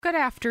Good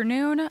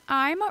afternoon,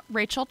 I'm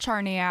Rachel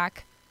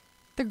Charniak.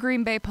 The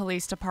Green Bay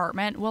Police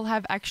Department will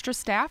have extra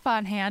staff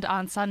on hand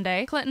on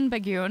Sunday. Clinton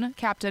Bagun,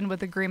 captain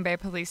with the Green Bay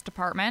Police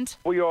Department.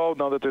 We all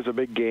know that there's a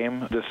big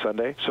game this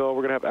Sunday, so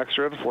we're going to have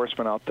extra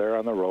enforcement out there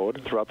on the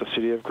road throughout the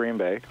city of Green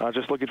Bay,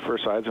 just looking for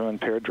signs of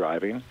impaired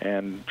driving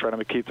and trying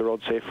to keep the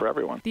road safe for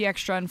everyone. The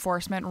extra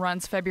enforcement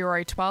runs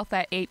February 12th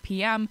at 8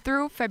 p.m.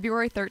 through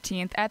February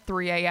 13th at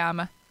 3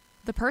 a.m.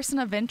 The person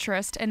of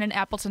interest in an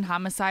Appleton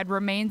homicide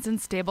remains in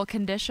stable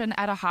condition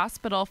at a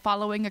hospital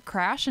following a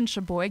crash in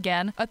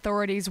Sheboygan.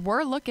 Authorities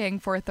were looking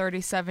for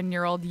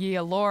 37-year-old Yi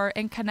Allure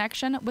in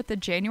connection with the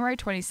January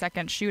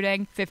 22nd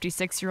shooting.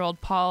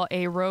 56-year-old Paul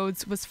A.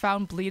 Rhodes was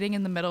found bleeding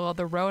in the middle of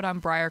the road on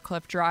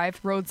Briarcliff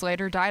Drive. Rhodes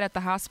later died at the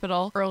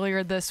hospital.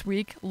 Earlier this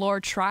week, Allure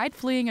tried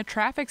fleeing a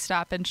traffic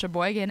stop in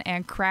Sheboygan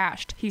and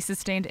crashed. He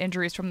sustained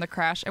injuries from the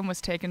crash and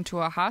was taken to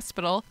a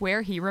hospital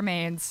where he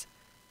remains.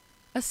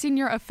 A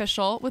senior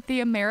official with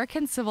the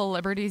American Civil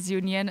Liberties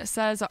Union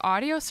says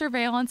audio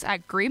surveillance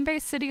at Green Bay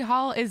City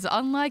Hall is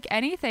unlike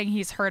anything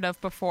he's heard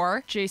of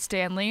before. Jay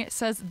Stanley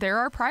says there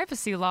are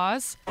privacy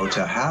laws.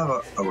 To have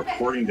a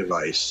recording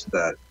device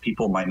that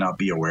people might not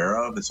be aware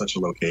of at such a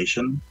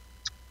location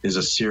is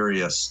a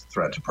serious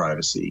threat to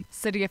privacy.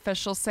 City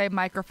officials say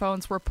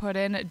microphones were put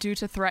in due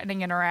to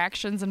threatening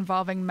interactions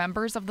involving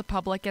members of the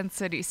public and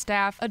city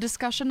staff. A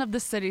discussion of the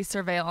city's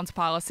surveillance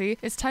policy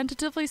is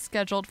tentatively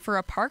scheduled for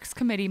a Parks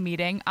Committee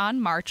meeting on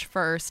March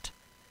 1st.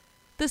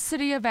 The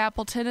city of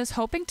Appleton is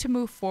hoping to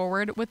move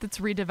forward with its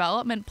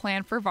redevelopment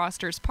plan for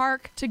Foster's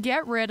Park to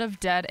get rid of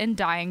dead and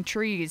dying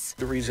trees.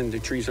 The reason the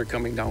trees are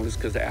coming down is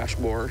because the ash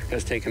borer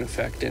has taken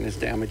effect and has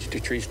damaged the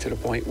trees to the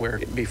point where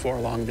before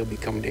long they'll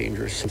become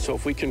dangerous. So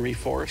if we can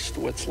reforest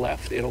what's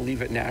left, it'll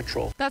leave it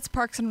natural. That's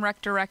Parks and Rec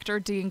Director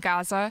Dean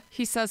Gaza.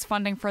 He says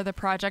funding for the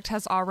project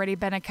has already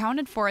been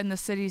accounted for in the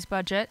city's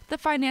budget. The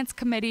Finance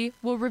Committee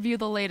will review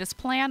the latest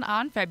plan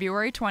on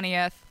February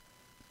 20th.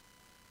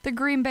 The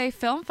Green Bay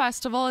Film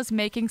Festival is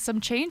making some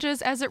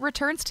changes as it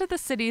returns to the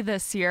city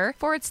this year.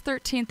 For its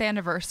 13th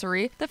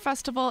anniversary, the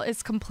festival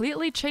is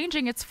completely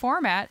changing its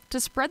format to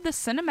spread the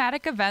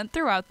cinematic event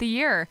throughout the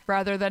year.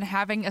 Rather than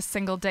having a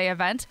single-day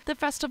event, the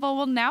festival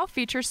will now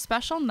feature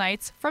special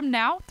nights from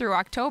now through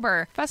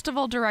October.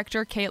 Festival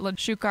director Caitlin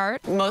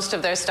Schukart. Most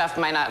of their stuff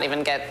might not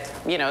even get,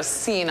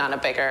 seen on a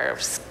bigger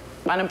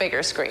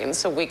screen,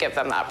 so we give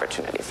them the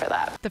opportunity for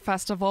that. The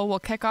festival will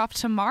kick off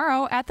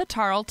tomorrow at the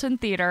Tarleton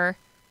Theater.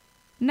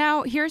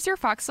 Now, here's your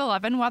Fox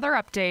 11 weather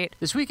update.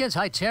 This weekend's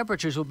high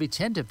temperatures will be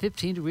 10 to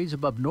 15 degrees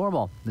above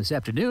normal. This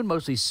afternoon,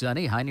 mostly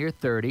sunny, high near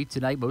 30.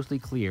 Tonight, mostly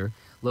clear,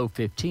 low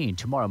 15.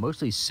 Tomorrow,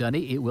 mostly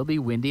sunny. It will be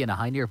windy and a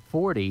high near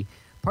 40.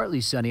 Partly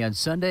sunny on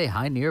Sunday,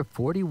 high near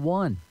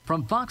 41.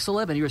 From Fox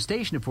 11, your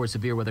station for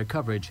severe weather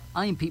coverage,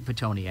 I'm Pete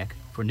Petoniak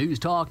for News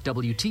Talk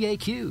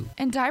WTAQ.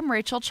 And I'm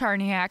Rachel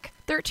Charniak,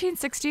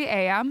 1360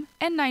 AM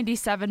and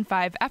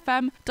 97.5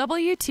 FM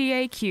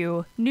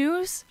WTAQ.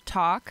 News,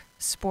 Talk,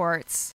 Sports.